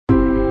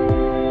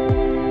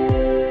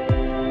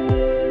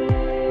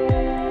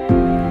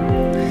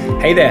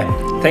Hey there,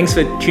 thanks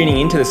for tuning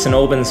in to the St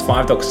Albans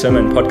 5 Doc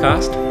Sermon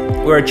podcast.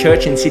 We're a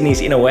church in Sydney's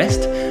inner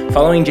west,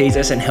 following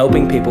Jesus and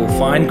helping people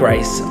find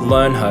grace,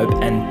 learn hope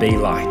and be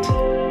light.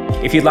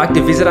 If you'd like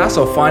to visit us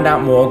or find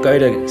out more, go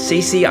to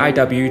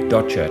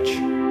cciw.church.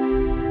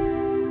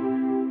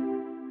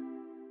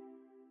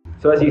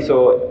 So as you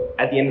saw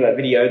at the end of that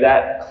video,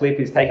 that clip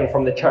is taken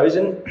from The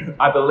Chosen.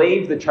 I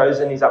believe The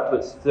Chosen is up to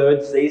its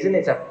third season.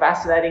 It's a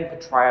fascinating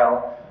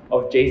portrayal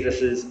of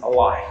Jesus'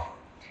 life.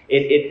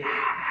 It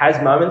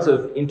has moments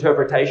of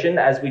interpretation,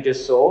 as we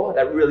just saw,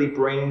 that really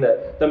bring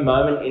the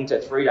moment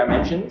into three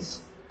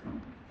dimensions.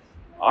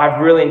 I've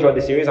really enjoyed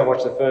the series. I've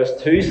watched the first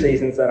two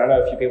seasons, and I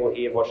know a few people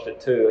here have watched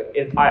it too.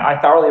 I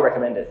thoroughly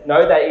recommend it.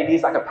 Know that it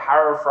is like a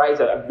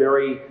paraphrase, a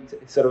very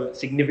sort of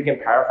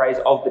significant paraphrase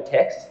of the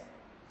text,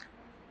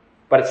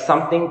 but it's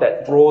something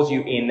that draws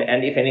you in,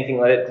 and if anything,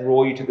 let it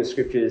draw you to the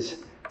scriptures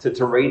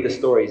to read the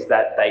stories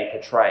that they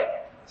portray.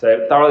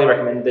 So thoroughly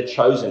recommend The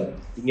Chosen.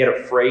 You can get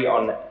it free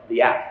on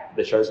the app,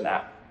 The Chosen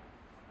app.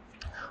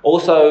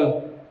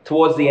 Also,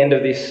 towards the end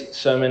of this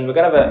sermon, we're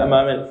going to have a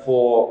moment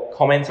for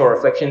comments or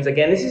reflections.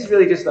 Again, this is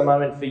really just a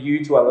moment for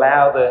you to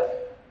allow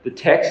the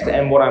text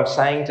and what I'm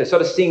saying to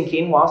sort of sink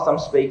in whilst I'm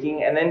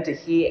speaking, and then to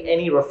hear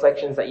any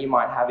reflections that you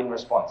might have in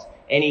response.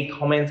 Any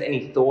comments,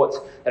 any thoughts.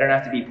 They don't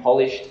have to be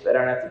polished, they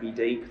don't have to be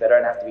deep, they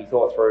don't have to be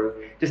thought through.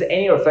 Just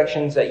any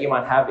reflections that you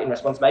might have in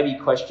response, maybe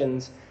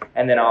questions,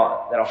 and then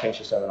I'll finish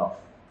the sermon off.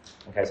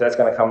 Okay, so that's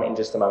going to come in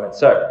just a moment.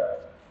 So,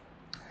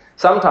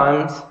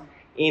 sometimes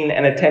in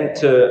an attempt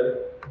to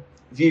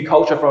view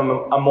culture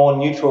from a more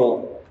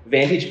neutral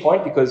vantage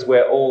point, because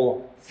we're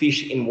all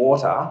fish in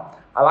water,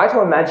 I like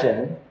to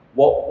imagine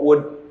what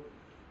would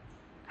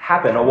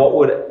happen, or what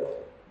would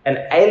an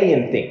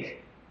alien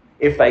think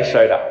if they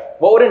showed up.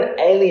 What would an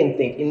alien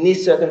think in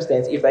this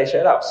circumstance if they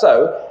showed up?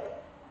 So,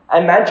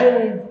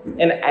 imagine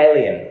an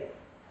alien.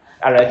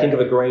 I don't know, think of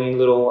a green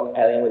little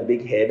alien with a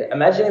big head.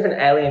 Imagine if an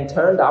alien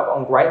turned up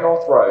on Great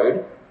North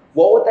Road,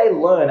 what would they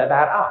learn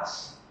about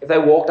us if they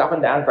walked up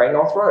and down Great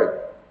North Road?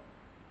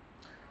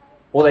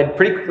 Well, they'd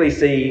pretty quickly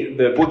see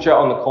the butcher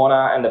on the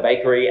corner and the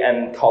bakery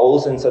and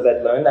Coles, and so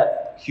they'd learn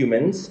that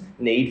humans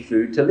need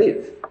food to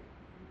live.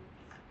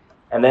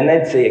 And then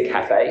they'd see a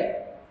cafe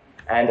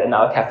and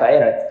another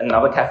cafe and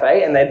another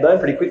cafe, and they'd learn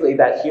pretty quickly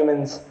that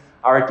humans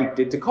are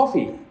addicted to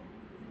coffee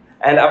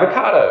and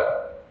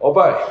avocado, or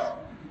both.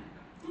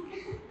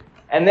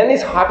 And then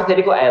this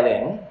hypothetical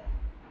alien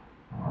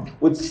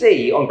would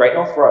see on Great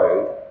North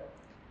Road,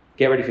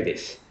 get ready for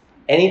this,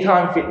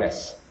 Anytime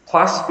Fitness,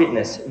 Plus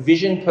Fitness,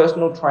 Vision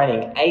Personal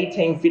Training,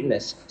 A-Team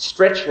Fitness,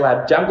 Stretch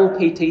Lab, Jungle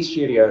PT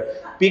Studio,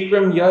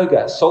 Bikram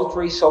Yoga,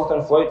 Sultry Salt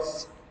and Float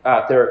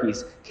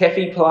Therapies,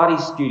 Kefi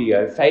Pilates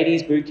Studio,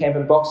 Fades Bootcamp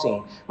and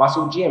Boxing,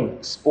 Muscle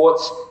Gym,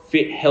 Sports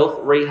Fit Health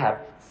Rehab,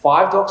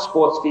 5 Doc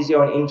Sports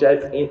Physio and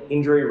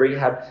Injury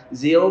Rehab,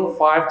 Zeal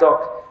 5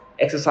 Doc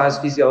Exercise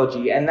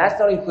Physiology, and that's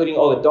not including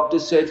all the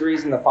doctor's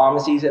surgeries and the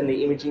pharmacies and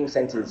the imaging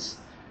centres.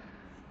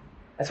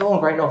 That's all on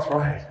Great North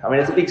Road. I mean,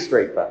 it's a big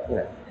street, but, you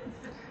know.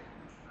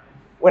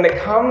 When it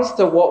comes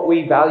to what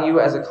we value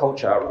as a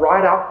culture,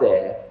 right up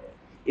there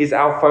is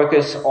our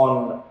focus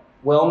on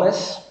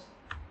wellness,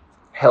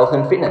 health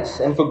and fitness.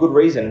 And for good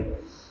reason.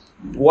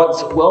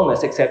 What's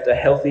wellness except a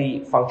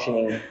healthy,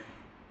 functioning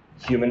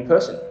human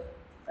person?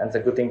 And it's a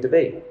good thing to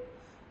be.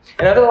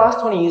 And over the last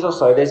 20 years or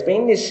so, there's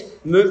been this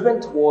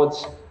movement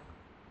towards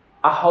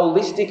a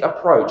holistic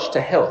approach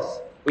to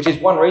health, which is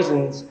one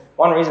reason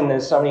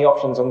there's so many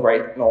options on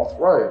Great North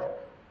Road.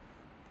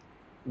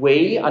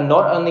 We are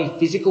not only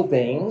physical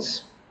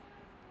beings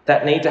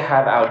that need to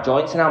have our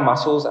joints and our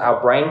muscles, our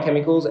brain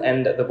chemicals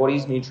and the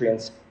body's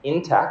nutrients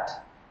intact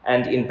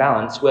and in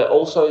balance, we're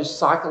also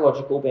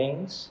psychological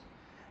beings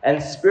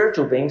and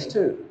spiritual beings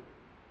too.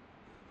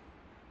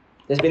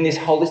 There's been this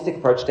holistic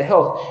approach to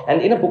health.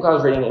 And in a book I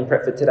was reading in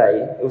prep for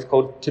today, it was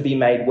called To Be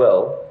Made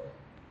Well,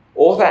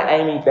 author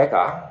Amy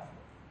Becker,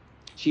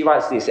 she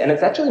writes this, and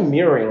it's actually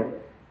mirroring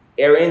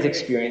Arian's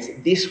experience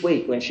this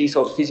week when she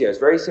saw the physio. It's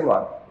very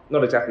similar,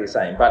 not exactly the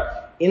same.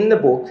 But in the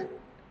book,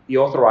 the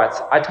author writes,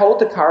 I told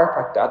the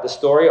chiropractor the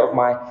story of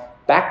my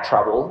back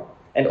trouble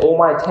and all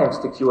my attempts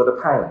to cure the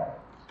pain.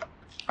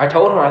 I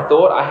told her I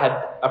thought I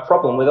had a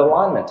problem with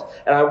alignment,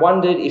 and I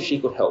wondered if she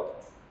could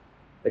help.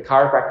 The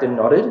chiropractor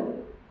nodded.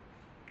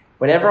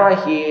 Whenever I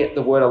hear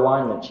the word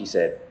alignment, she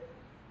said,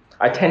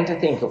 I tend to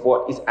think of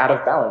what is out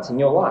of balance in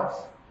your life,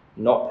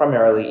 not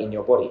primarily in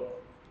your body.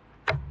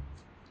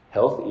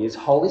 Health is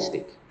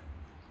holistic.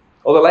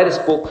 Or the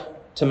latest book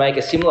to make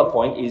a similar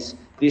point is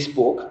this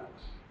book.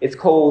 It's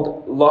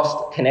called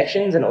Lost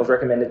Connections, and it was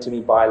recommended to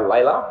me by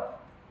Layla.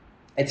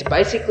 It's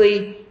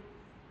basically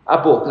a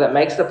book that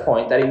makes the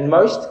point that in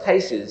most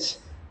cases,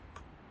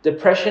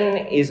 depression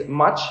is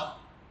much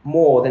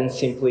more than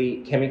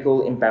simply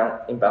chemical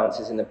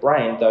imbalances in the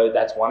brain, though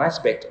that's one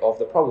aspect of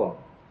the problem.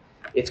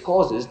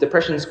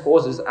 Depression's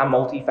causes are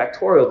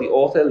multifactorial. The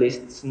author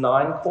lists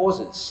 9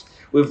 causes.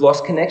 We've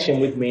lost connection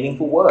with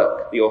meaningful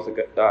work, the author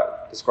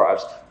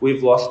describes.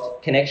 We've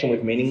lost connection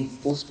with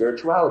meaningful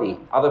spirituality,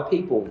 other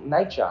people,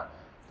 nature.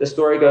 The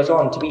story goes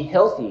on. To be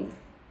healthy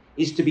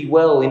is to be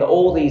well in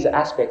all these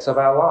aspects of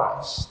our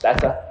lives.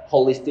 That's a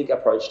holistic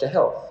approach to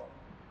health.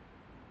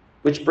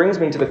 Which brings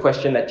me to the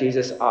question that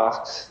Jesus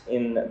asks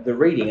in the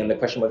reading, and the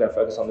question we're going to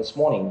focus on this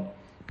morning.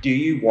 Do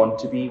you want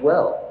to be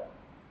well?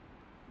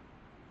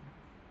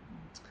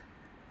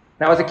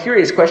 Now, it's a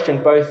curious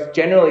question, both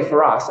generally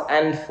for us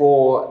and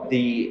for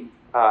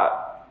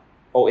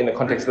or in the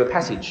context of the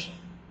passage.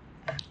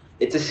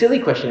 It's a silly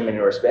question in many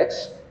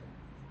respects,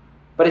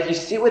 but if you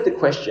sit with the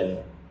question,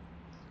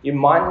 you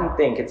mightn't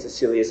think it's as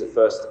silly as it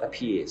first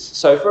appears.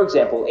 So, for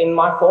example, in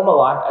my former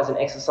life as an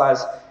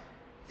exercise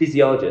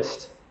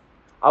physiologist,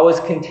 I was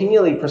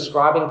continually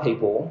prescribing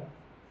people,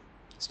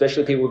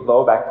 especially people with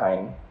lower back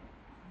pain,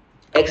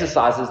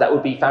 exercises that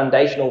would be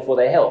foundational for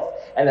their health,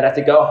 and they'd have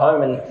to go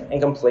home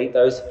and complete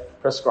those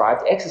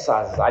prescribed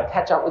exercises. I'd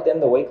catch up with them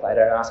the week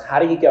later and ask, how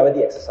do you go with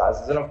the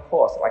exercises? And of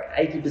course, like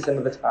 80%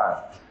 of the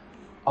time,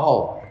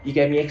 oh, you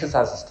gave me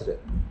exercises to do.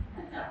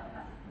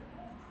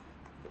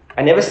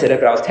 I never said it,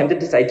 but I was tempted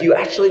to say, do you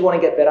actually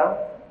want to get better?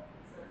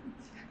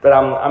 But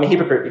I'm a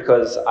hypocrite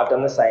because I've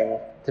done the same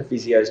to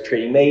physios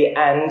treating me,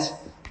 and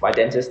my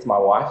dentist, my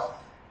wife,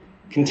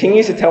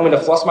 continues to tell me to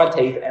floss my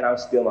teeth, and I'm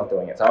still not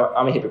doing it. So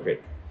I'm a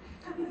hypocrite.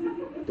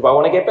 Do I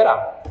want to get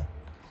better?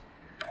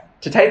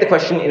 To take the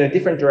question in a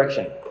different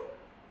direction.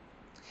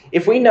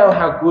 If we know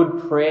how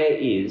good prayer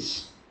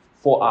is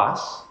for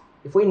us,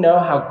 it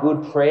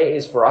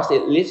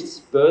lifts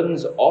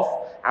burdens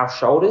off our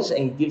shoulders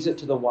and gives it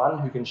to the one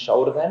who can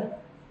shoulder them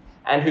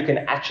and who can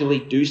actually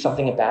do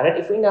something about it.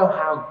 If we know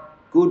how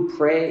good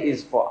prayer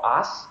is for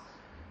us,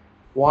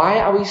 why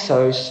are we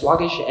so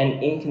sluggish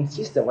and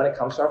inconsistent when it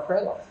comes to our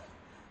prayer life?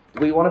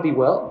 Do we want to be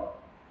well?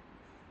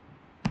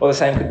 Or the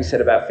same could be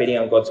said about feeding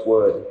on God's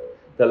word,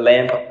 the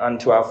lamp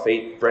unto our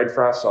feet, bread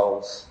for our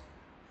souls.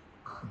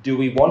 Do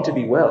we want to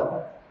be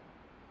well?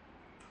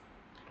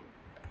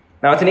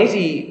 Now, it's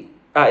easy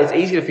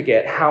to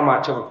forget how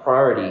much of a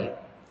priority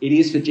it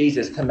is for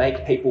Jesus to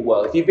make people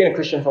well. If you've been a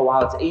Christian for a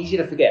while, it's easy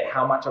to forget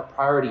how much a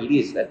priority it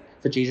is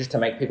for Jesus to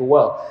make people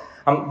well.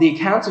 The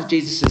accounts of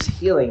Jesus'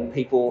 healing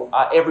people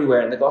are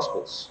everywhere in the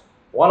Gospels.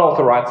 One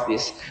author writes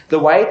this: the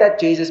way that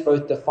Jesus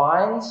both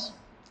defines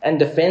and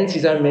defends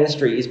his own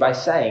ministry is by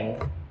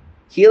saying,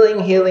 healing,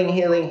 healing,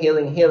 healing,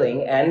 healing,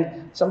 healing,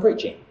 and some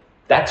preaching.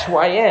 That's who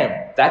I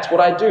am. That's what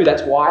I do.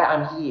 That's why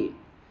I'm here.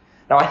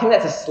 Now, I think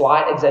that's a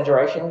slight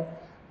exaggeration.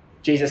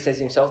 Jesus says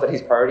himself that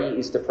his priority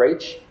is to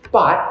preach,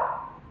 but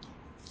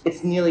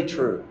it's nearly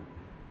true.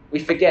 We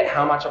forget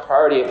how much a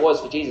priority it was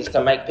for Jesus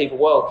to make people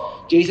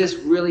well. Jesus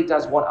really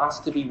does want us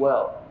to be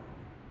well.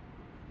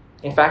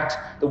 In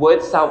fact, the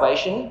word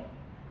salvation,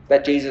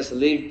 that Jesus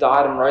lived,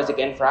 died, and rose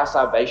again for our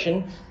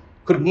salvation,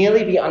 could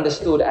nearly be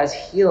understood as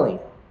healing.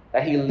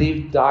 That he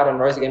lived, died, and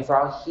rose again for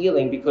our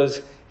healing,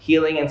 because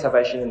healing and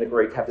salvation in the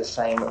Greek have the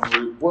same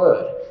root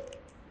word.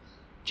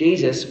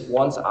 Jesus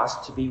wants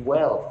us to be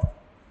well.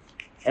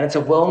 And it's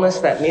a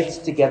wellness that knits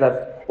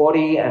together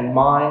body and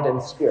mind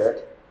and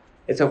spirit.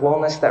 It's a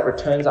wellness that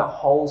returns our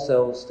whole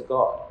selves to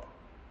God,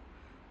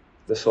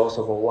 the source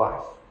of all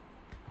life.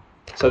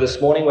 So this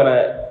morning we're going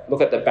to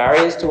look at the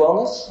barriers to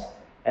wellness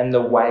and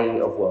the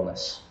way of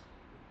wellness.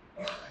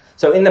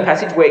 So in the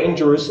passage, we're in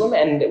Jerusalem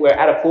and we're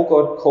at a pool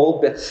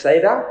called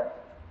Bethsaida,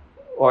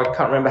 or I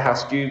can't remember how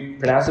Stu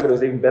pronounced it, but it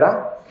was even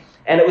better.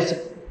 And it was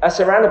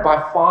surrounded by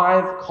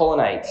 5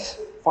 colonnades,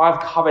 5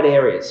 covered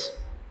areas.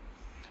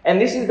 And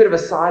this is a bit of a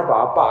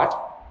sidebar,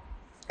 but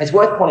it's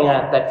worth pointing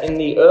out that in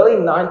the early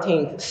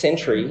 19th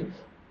century,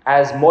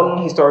 as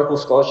modern historical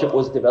scholarship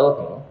was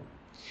developing,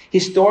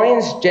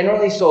 historians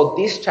generally saw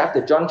this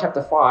chapter, John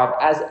chapter 5,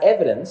 as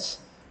evidence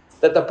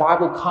that the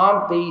Bible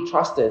can't be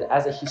trusted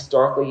as a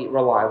historically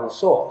reliable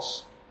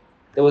source.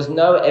 There was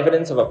no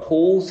evidence of a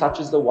pool such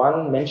as the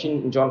one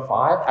mentioned in John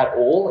 5 at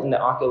all in the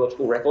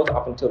archaeological records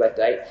up until that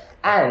date,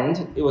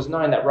 and it was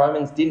known that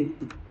Romans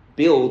didn't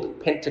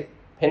build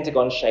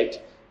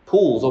pentagon-shaped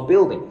pools or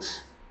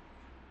buildings,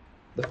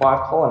 the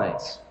 5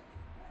 colonnades.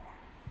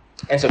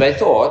 And so they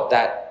thought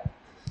that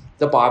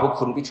the Bible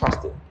couldn't be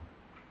trusted.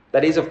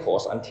 That is, of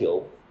course,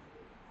 until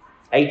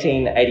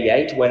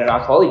 1888, when an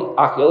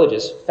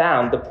archaeologist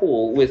found the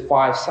pool with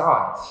 5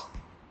 sides.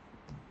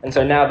 And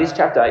so now this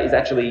chapter is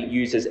actually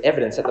used as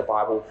evidence that the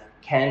Bible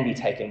can be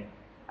taken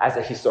as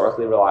a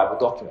historically reliable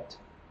document.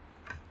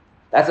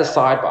 That's a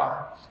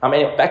sidebar.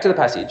 Anyway, back to the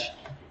passage.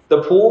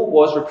 The pool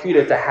was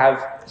reputed to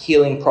have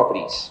healing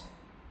properties.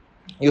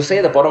 You'll see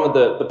at the bottom of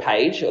the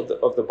page of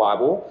the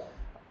Bible,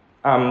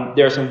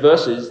 there are some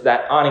verses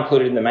that aren't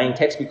included in the main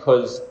text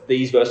because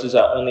these verses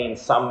are only in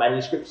some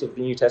manuscripts of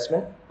the New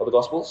Testament or the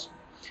Gospels.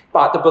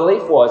 But the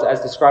belief was,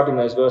 as described in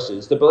those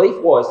verses, the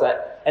belief was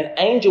that an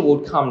angel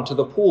would come to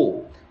the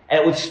pool and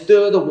it would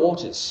stir the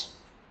waters.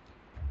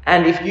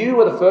 And if you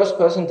were the first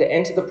person to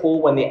enter the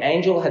pool when the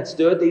angel had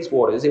stirred these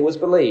waters, it was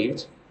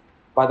believed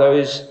by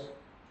those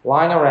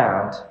lying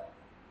around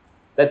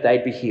that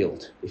they'd be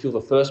healed if you were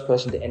the first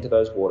person to enter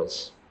those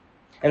waters.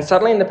 And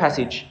suddenly in the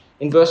passage,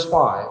 in verse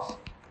 5,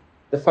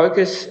 the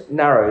focus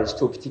narrows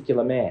to a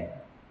particular man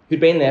who'd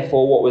been there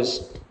for what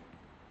was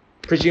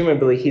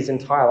presumably his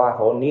entire life,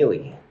 or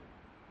nearly.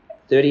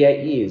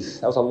 38 years.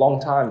 That was a long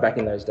time back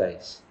in those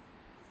days.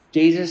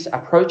 Jesus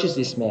approaches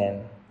this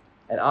man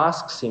and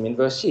asks him in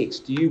verse 6,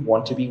 do you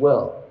want to be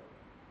well?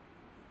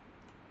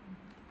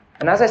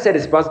 And as I said,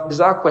 it's a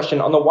bizarre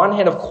question. On the one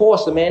hand, of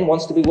course, the man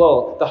wants to be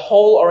well. The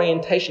whole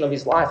orientation of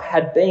his life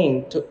had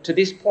been, to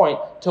this point,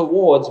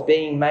 towards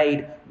being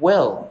made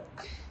well.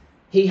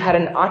 He had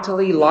an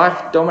utterly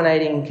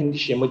life-dominating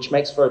condition, which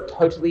makes for a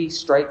totally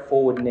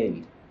straightforward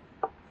need.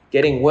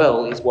 Getting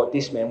well is what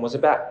this man was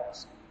about.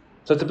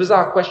 So it's a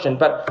bizarre question,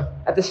 but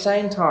at the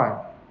same time,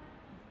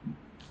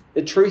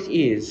 the truth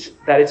is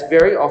that it's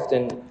very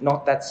often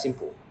not that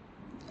simple.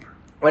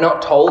 We're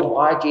not told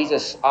why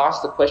Jesus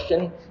asked the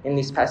question in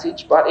this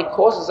passage, but it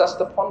causes us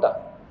to ponder.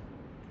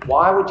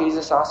 Why would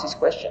Jesus ask this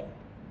question?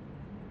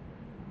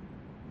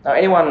 Now,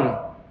 anyone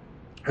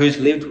who's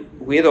lived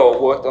with or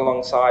worked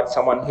alongside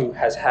someone who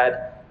has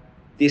had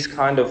this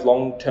kind of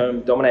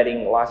long-term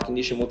dominating life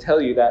condition will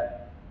tell you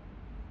that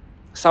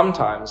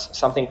sometimes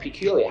something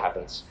peculiar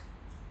happens.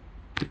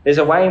 There's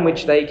a way in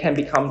which they can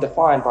become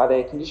defined by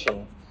their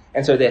condition.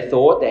 And so their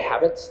thought, their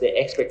habits, their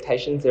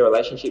expectations, their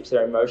relationships,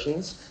 their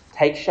emotions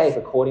take shape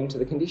according to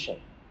the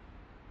condition.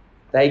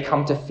 They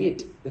come to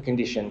fit the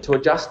condition, to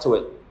adjust to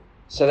it,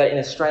 so that in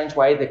a strange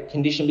way the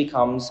condition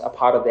becomes a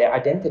part of their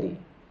identity.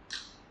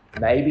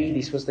 Maybe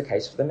this was the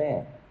case for the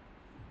man.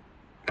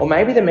 Or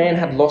maybe the man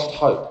had lost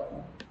hope.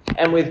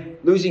 And with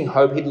losing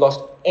hope, he'd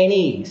lost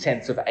any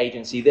sense of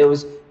agency. There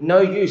was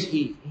no use,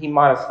 he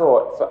might have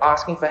thought, for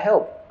asking for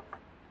help.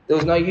 There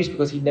was no use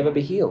because he'd never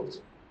be healed.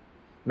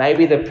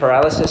 Maybe the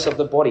paralysis of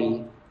the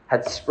body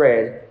had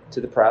spread to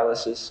the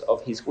paralysis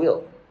of his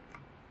will.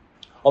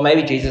 Or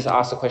maybe Jesus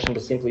asked the question to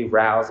simply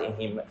rouse in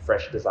him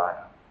fresh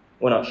desire.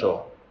 We're not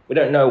sure. We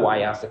don't know why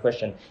he asked the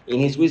question.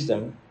 In his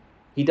wisdom,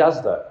 he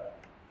does though.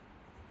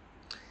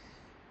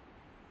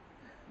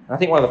 I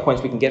think one of the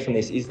points we can get from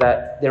this is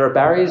that there are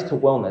barriers to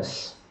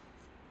wellness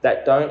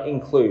that don't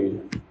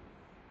include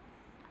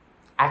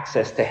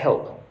access to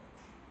help.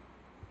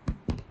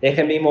 There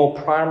can be more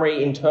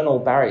primary internal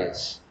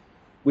barriers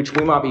which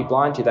we might be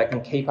blind to that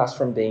can keep us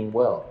from being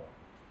well.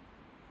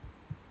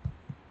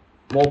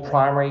 More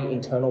primary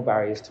internal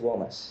barriers to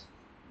wellness.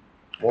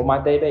 What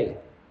might they be?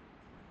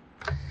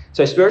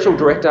 So spiritual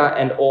director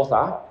and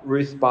author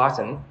Ruth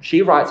Barton,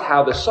 she writes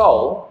how the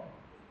soul,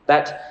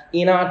 that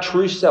inner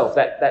true self,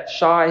 that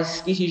shy,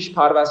 skittish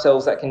part of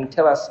ourselves that can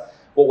tell us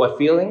what we're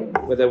feeling,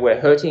 whether we're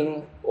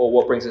hurting or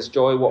what brings us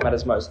joy, what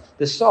matters most.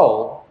 The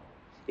soul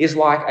is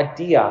like a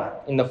deer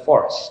in the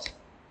forest.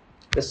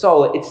 The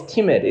soul, it's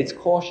timid, it's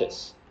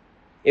cautious.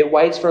 It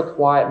waits for a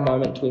quiet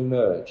moment to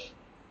emerge.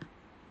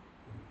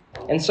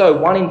 And so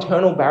one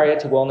internal barrier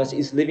to wellness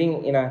is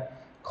living in a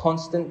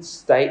constant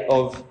state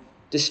of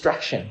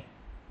distraction.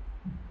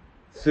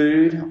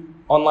 Food,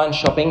 online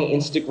shopping,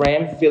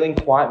 Instagram, filling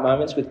quiet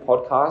moments with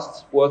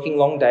podcasts, working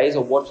long days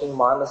or watching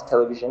mindless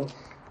television.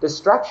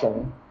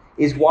 Distraction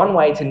is one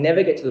way to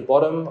never get to the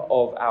bottom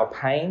of our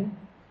pain,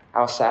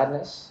 our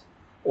sadness,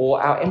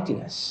 or our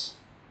emptiness.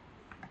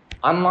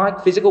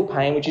 Unlike physical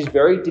pain, which is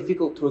very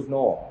difficult to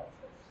ignore,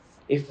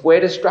 if we're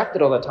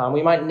distracted all the time,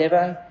 we might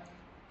never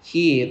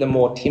hear the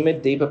more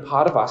timid, deeper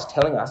part of us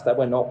telling us that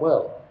we're not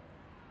well.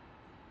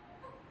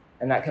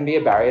 And that can be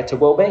a barrier to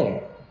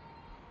well-being,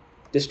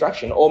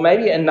 distraction. Or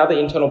maybe another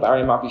internal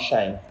barrier might be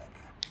shame.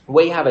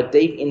 We have a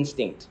deep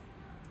instinct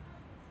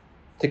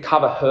to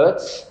cover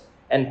hurts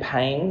and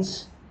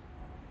pains,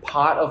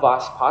 parts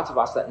of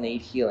us that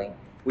need healing.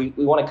 We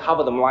want to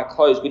cover them like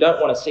clothes. We don't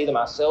want to see them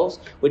ourselves.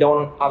 We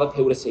don't want other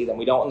people to see them.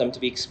 We don't want them to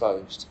be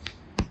exposed.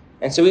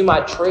 And so we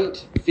might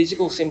treat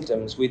physical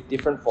symptoms with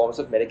different forms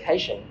of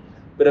medication,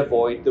 but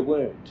avoid the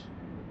wound.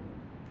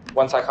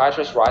 One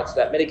psychiatrist writes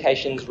that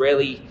medications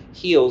rarely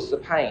heals the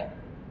pain.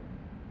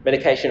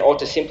 Medication ought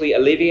to simply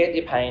alleviate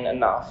the pain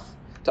enough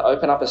to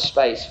open up a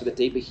space for the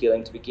deeper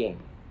healing to begin.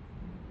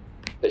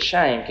 But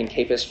shame can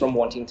keep us from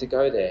wanting to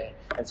go there,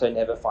 and so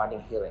never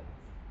finding healing.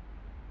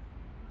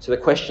 So the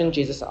question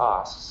Jesus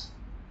asks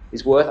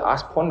is worth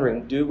us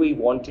pondering. Do we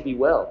want to be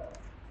well?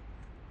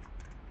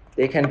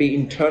 There can be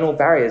internal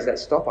barriers that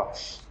stop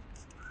us.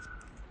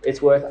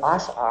 It's worth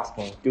us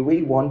asking, do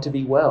we want to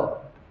be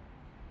well?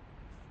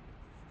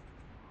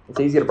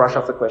 It's easy to brush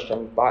off the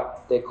question,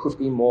 but there could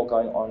be more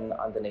going on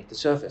underneath the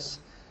surface.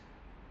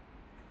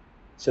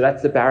 So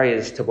that's the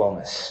barriers to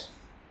wellness.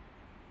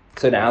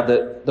 So now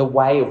the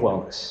way of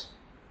wellness.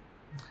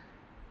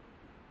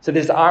 So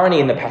there's irony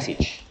in the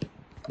passage.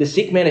 The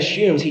sick man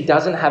assumes he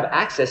doesn't have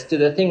access to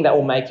the thing that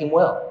will make him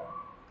well.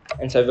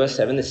 And so verse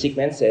 7, the sick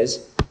man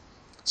says,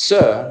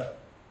 "Sir,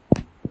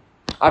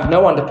 I've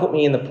no one to put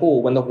me in the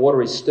pool when the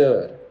water is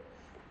stirred.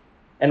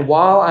 And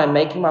while I'm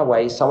making my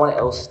way, someone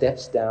else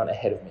steps down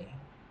ahead of me."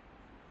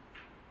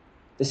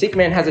 The sick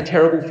man has a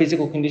terrible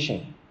physical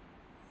condition.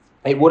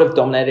 It would have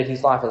dominated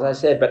his life, as I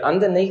said, but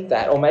underneath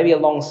that, or maybe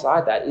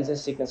alongside that, is a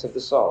sickness of the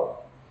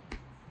soul.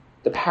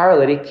 The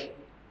paralytic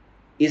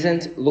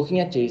isn't looking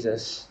at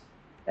Jesus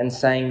and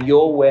saying,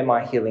 "You're where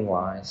my healing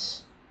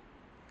lies."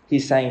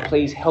 He's saying,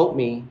 "Please help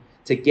me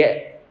to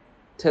get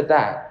to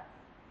that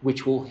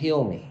which will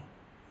heal me."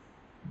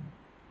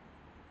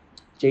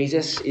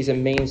 Jesus is a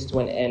means to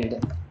an end.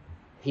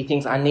 He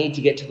thinks, I need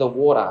to get to the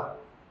water.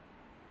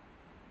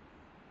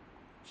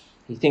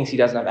 He thinks he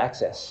doesn't have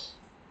access.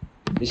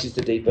 This is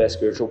the deeper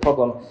spiritual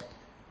problem.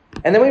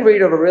 And then we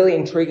read of a really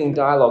intriguing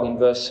dialogue in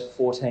verse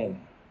 14.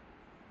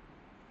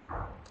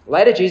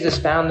 Later, Jesus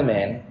found the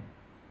man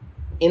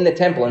in the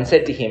temple and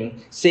said to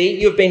him, "See,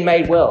 you have been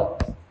made well.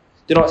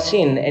 Do not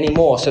sin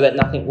anymore so that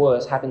nothing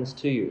worse happens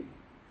to you."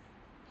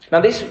 Now,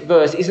 this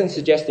verse isn't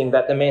suggesting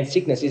that the man's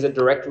sickness is a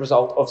direct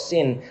result of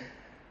sin,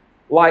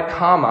 like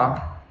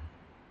karma,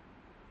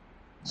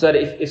 so that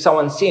if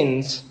someone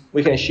sins,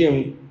 we can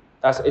assume,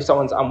 if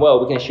someone's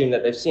unwell, we can assume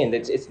that they've sinned.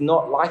 It's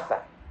not like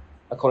that,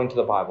 according to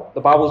the Bible.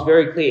 The Bible is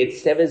very clear. It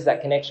severs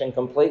that connection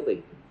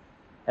completely.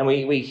 And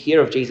we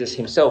hear of Jesus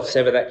himself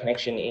sever that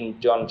connection in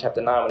John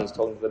chapter 9 when he's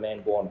talking to the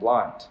man born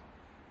blind.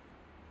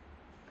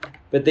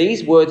 But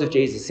these words of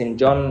Jesus in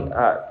John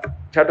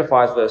chapter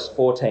 5, verse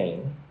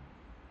 14,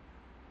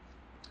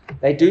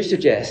 they do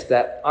suggest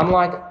that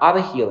unlike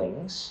other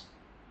healings,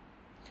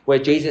 where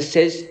Jesus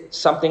says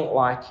something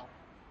like,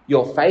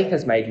 "Your faith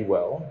has made you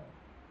well,"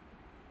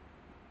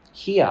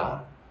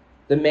 here,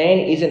 the man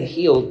isn't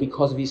healed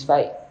because of his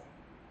faith.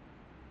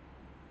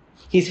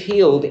 He's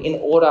healed in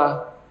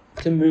order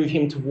to move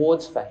him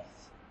towards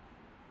faith.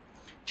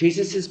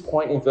 Jesus'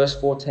 point in verse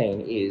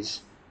 14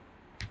 is,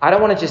 I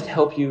don't want to just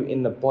help you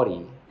in the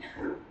body.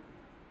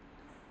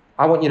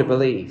 I want you to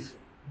believe.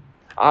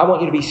 I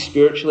want you to be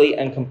spiritually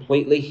and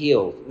completely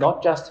healed,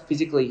 not just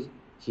physically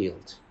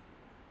healed.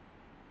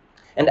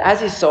 And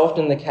as is so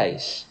often the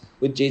case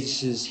with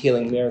Jesus'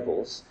 healing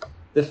miracles,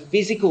 the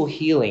physical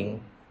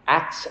healing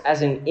acts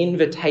as an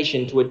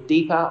invitation to a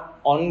deeper,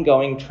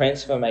 ongoing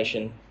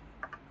transformation,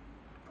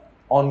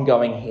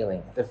 ongoing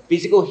healing. The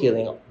physical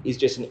healing is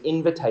just an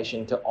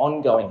invitation to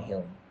ongoing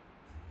healing,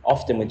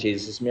 often with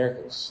Jesus'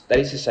 miracles. That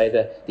is to say,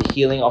 that the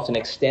healing often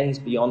extends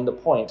beyond the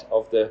point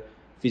of the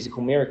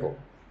physical miracle.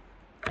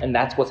 And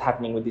that's what's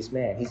happening with this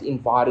man. He's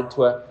invited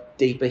to a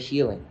deeper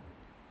healing.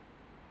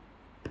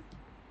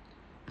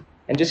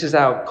 And just as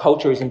our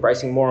culture is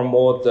embracing more and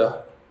more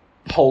the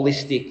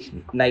holistic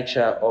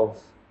nature of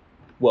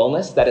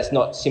wellness, that it's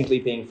not simply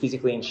being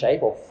physically in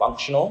shape or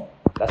functional,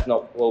 that's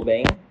not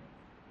well-being.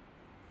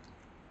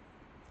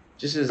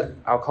 Just as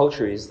our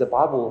culture is, the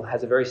Bible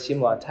has a very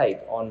similar take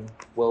on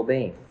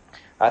well-being.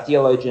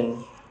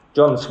 Theologian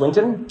John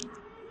Swinton,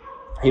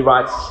 he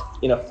writes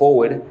in a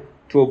foreword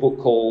to a book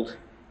called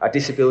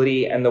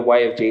Disability and the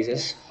Way of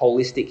Jesus,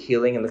 Holistic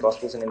Healing in the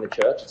Gospels and in the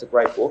Church. It's a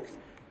great book.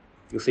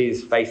 You'll see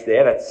his face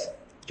there. That's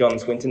John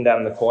Swinton down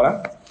in the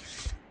corner.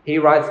 He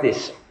writes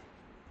this: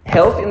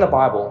 "Health in the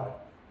Bible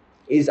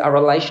is a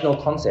relational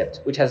concept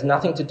which has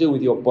nothing to do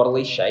with your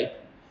bodily shape,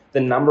 the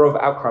number of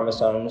our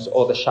chromosomes,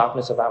 or the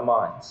sharpness of our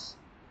minds.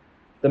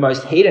 The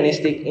most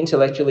hedonistic,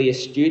 intellectually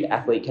astute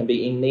athlete can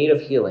be in need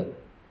of healing,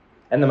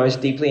 and the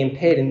most deeply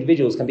impaired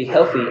individuals can be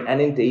healthy and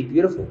indeed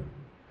beautiful.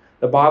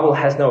 The Bible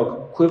has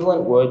no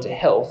equivalent word to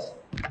health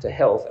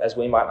as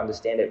we might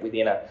understand it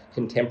within a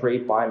contemporary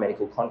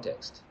biomedical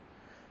context.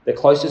 The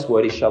closest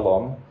word is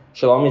shalom.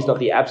 Shalom is not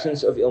the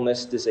absence of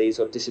illness, disease,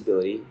 or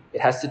disability.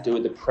 It has to do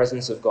with the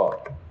presence of God.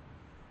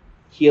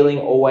 Healing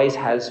always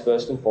has,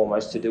 first and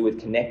foremost, to do with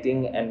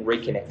connecting and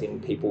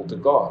reconnecting people to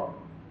God.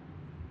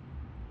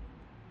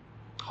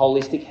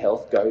 Holistic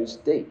health goes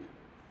deep."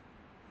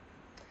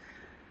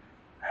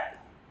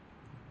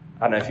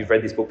 I don't know if you've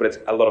read this book, but it's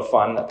a lot of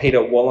fun. Peter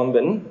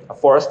Wohlleben, a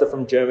forester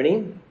from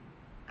Germany,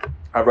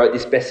 wrote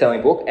this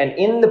best-selling book. And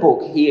in the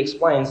book, he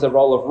explains the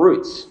role of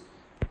roots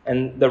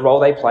and the role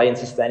they play in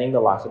sustaining the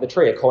life of the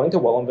tree. According to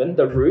Wohlleben,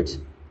 the root,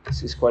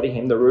 this is quoting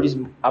him, the root is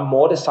a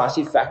more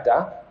decisive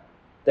factor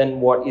than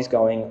what is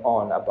going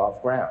on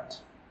above ground.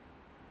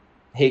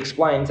 He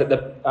explains that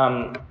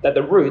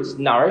the roots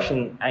nourish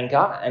and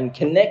anchor and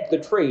connect the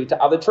tree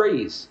to other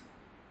trees.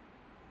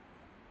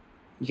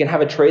 You can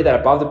have a tree that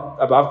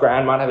above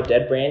ground might have a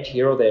dead branch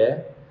here or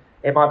there.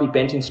 It might be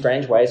bent in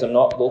strange ways or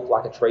not look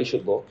like a tree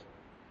should look.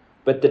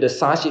 But the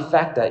decisive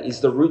factor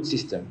is the root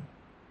system.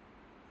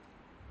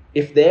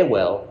 If they're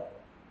well,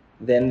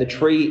 then the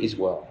tree is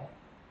well.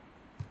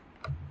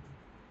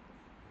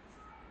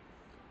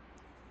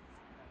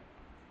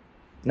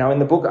 Now, in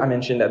the book I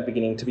mentioned at the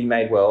beginning, To Be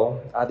Made Well,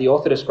 the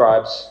author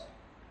describes,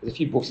 there's a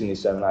few books in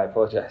this sermon, I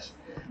apologise.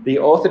 The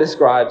author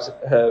describes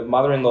her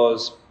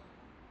mother-in-law's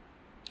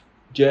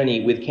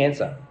journey with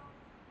cancer.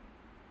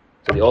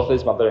 So the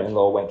author's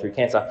mother-in-law went through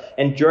cancer.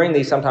 And during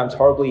these sometimes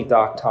horribly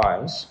dark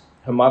times,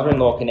 her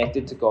mother-in-law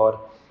connected to God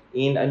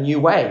in a new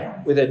way,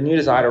 with a new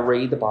desire to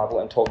read the Bible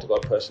and talk to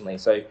God personally.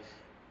 So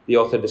the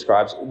author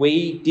describes,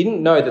 "We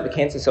didn't know that the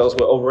cancer cells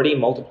were already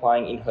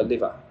multiplying in her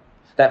liver,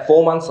 that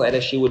 4 months later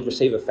she would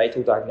receive a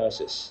fatal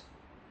diagnosis,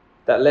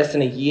 that less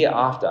than a year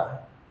after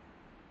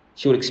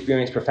she would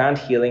experience profound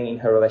healing in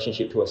her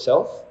relationship to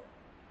herself,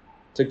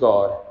 to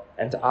God,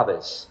 and to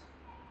others,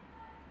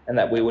 and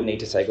that we would need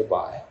to say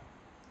goodbye.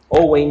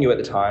 All we knew at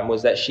the time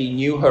was that she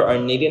knew her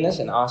own neediness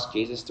and asked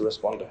Jesus to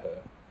respond to her.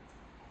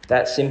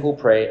 That simple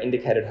prayer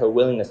indicated her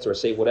willingness to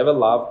receive whatever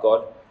love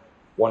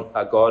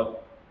God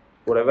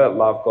whatever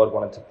love God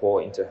wanted to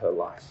pour into her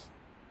life.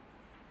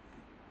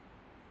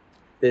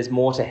 There's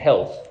more to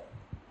health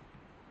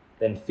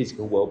than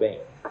physical well-being.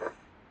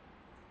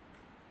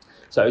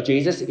 So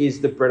Jesus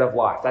is the bread of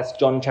life. That's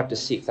John chapter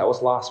 6. That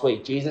was last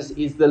week. Jesus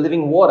is the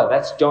living water.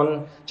 That's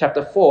John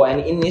chapter 4.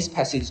 And in this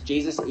passage,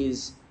 Jesus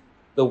is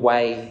the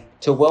way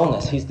to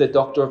wellness. He's the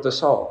doctor of the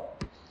soul.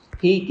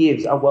 He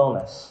gives a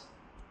wellness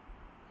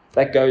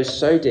that goes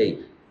so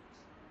deep,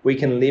 we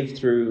can live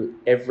through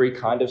every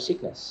kind of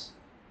sickness.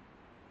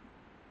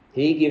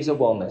 He gives a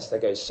wellness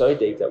that goes so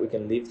deep that we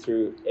can live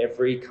through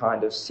every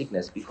kind of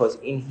sickness, because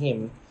in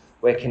him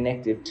we're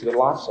connected to the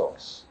life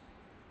source,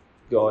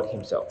 God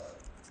himself.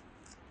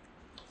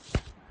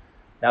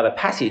 Now the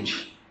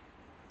passage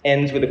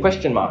ends with a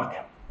question mark.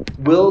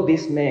 Will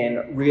this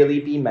man really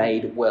be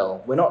made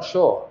well? We're not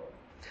sure.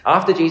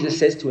 After Jesus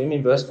says to him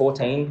in verse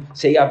 14,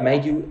 "See, I've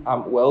made you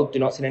well, do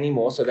not sin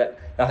anymore so that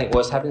nothing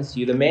worse happens to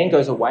you," the man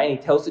goes away and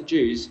he tells the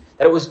Jews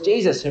that it was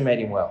Jesus who made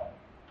him well.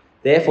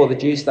 Therefore, the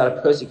Jews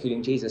started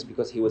persecuting Jesus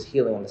because he was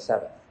healing on the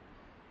Sabbath.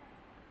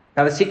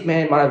 Now, the sick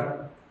man might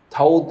have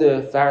told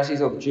the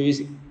Pharisees or the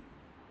Jews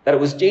that it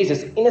was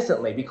Jesus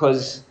innocently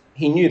because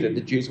he knew that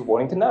the Jews were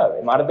wanting to know.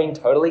 It might have been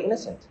totally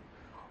innocent.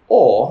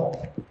 Or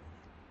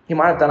he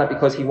might have done it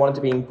because he wanted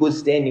to be in good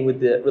standing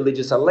with the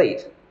religious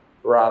elite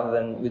rather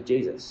than with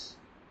Jesus.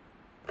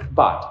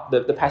 But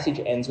the passage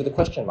ends with a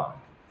question mark.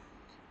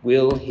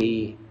 Will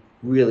he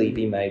really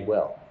be made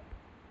well?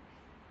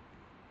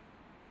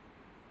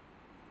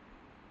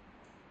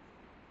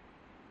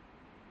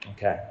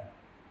 Okay.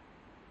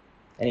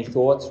 Any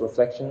thoughts,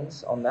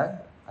 reflections on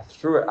that? I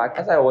threw it,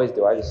 as I always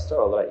do, I just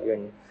throw a lot at you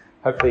and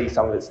hopefully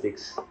some of it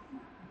sticks.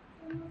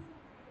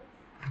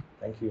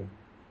 Thank you.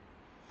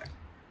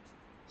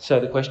 So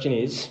the question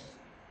is,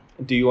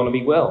 do you want to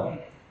be well?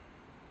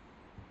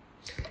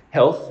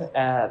 Health,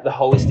 the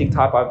holistic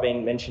type I've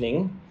been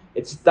mentioning,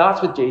 it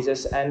starts with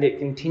Jesus and it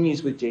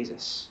continues with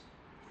Jesus.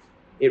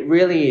 It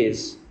really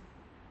is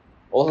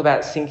all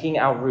about sinking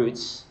our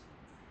roots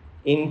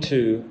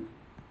into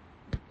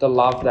the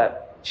love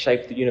that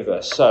shaped the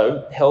universe.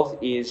 So health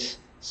is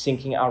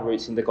sinking our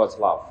roots into God's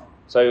love.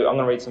 So I'm going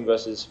to read some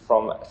verses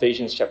from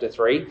Ephesians chapter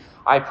 3.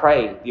 I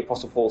pray, the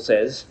Apostle Paul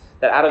says,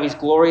 that out of his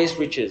glorious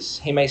riches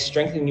he may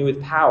strengthen you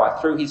with power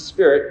through his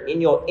Spirit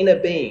in your inner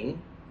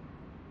being,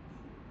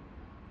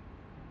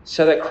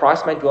 so that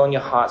Christ may dwell in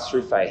your hearts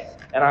through faith.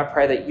 And I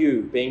pray that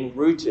you, being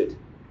rooted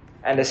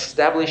and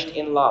established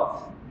in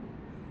love,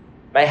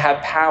 may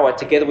have power,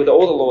 together with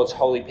all the Lord's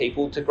holy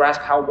people, to grasp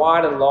how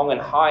wide and long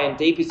and high and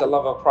deep is the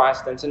love of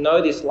Christ, and to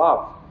know this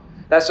love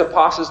that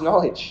surpasses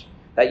knowledge,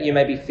 that you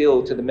may be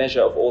filled to the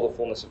measure of all the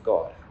fullness of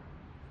God.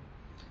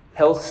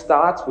 Health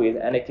starts with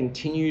and it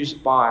continues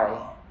by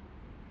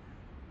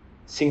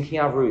sinking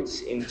our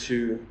roots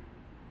into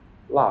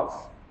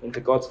love, into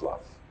God's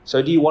love.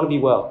 So do you want to be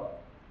well?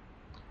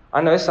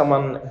 I know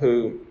someone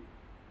who,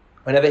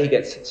 whenever he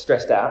gets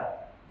stressed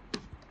out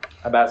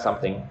about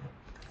something,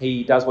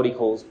 he does what he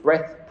calls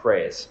breath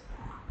prayers.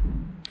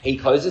 He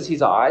closes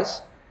his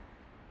eyes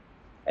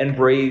and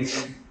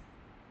breathes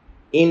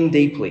in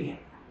deeply,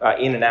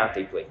 in and out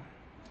deeply.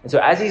 And so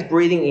as he's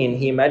breathing in,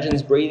 he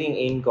imagines breathing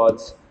in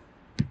God's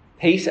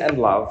peace and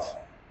love.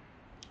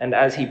 And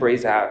as he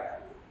breathes out,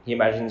 he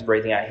imagines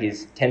breathing out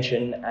his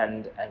tension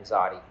and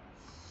anxiety.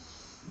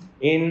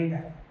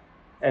 In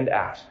and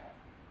out,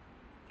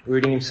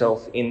 rooting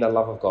himself in the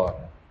love of God.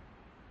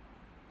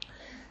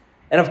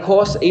 And of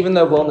course, even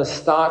though wellness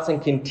starts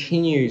and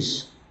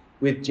continues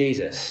with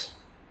Jesus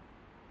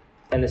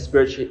and the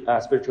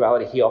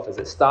spirituality he offers,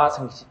 it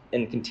starts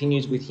and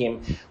continues with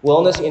him,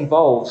 wellness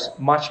involves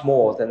much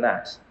more than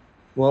that.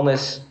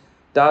 Wellness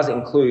does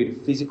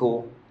include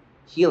physical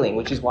healing,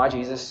 which is why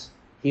Jesus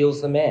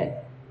heals the man.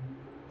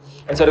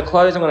 And so to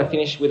close, I'm going to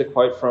finish with a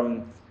quote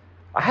from,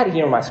 I had it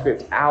here in my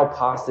script, our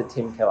pastor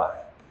Tim Keller.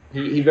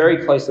 He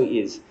very closely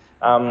is.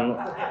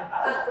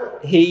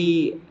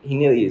 He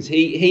nearly is.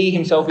 He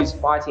himself is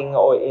fighting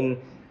or in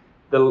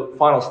the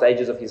final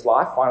stages of his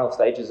life, final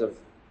stages of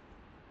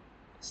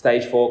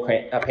stage 4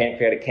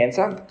 pancreatic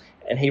cancer.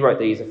 And he wrote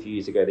these a few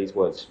years ago, these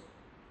words.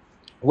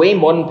 We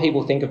modern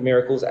people think of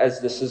miracles as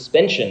the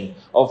suspension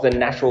of the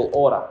natural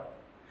order.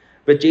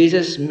 But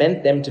Jesus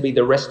meant them to be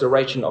the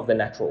restoration of the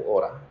natural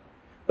order.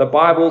 The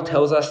Bible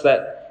tells us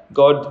that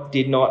God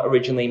did not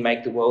originally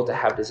make the world to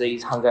have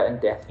disease, hunger,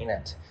 and death in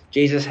it.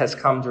 Jesus has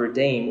come to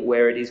redeem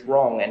where it is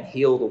wrong and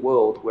heal the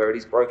world where it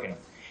is broken.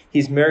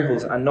 His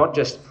miracles are not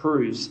just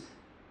proofs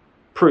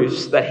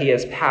that he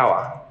has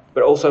power,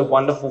 but also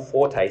wonderful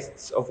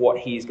foretastes of what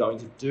he is going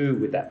to do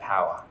with that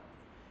power.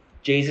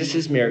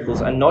 Jesus' miracles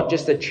are not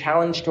just a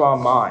challenge to our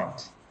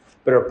mind,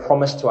 but a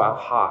promise to our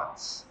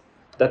hearts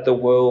that the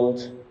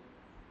world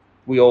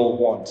we all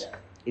want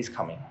is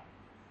coming.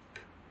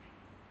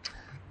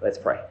 Let's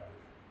pray.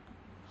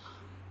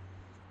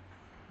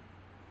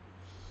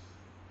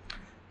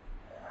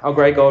 Our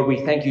great God,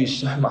 we thank you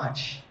so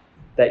much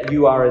that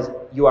you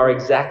are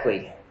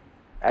exactly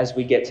as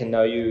we get to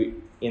know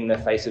you in the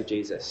face of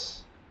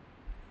Jesus.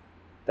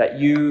 That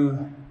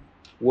you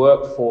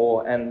work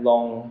for and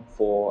long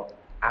for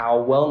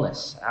our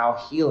wellness, our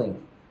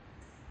healing.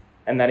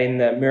 And that in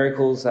the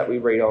miracles that we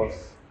read of,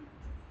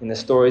 in the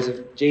stories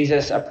of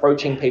Jesus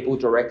approaching people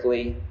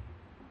directly,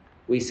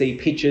 we see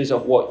pictures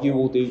of what you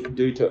will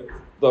do to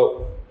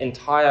the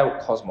entire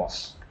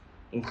cosmos,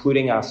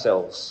 including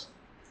ourselves.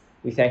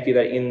 We thank you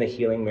that in the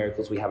healing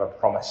miracles we have a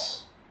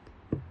promise.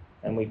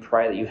 And we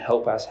pray that you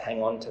help us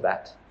hang on to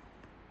that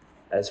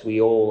as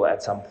we all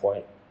at some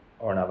point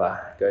or another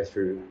go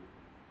through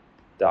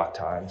dark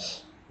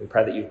times. We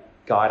pray that you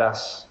guide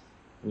us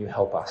and you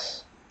help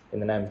us. In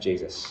the name of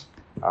Jesus,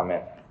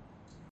 amen.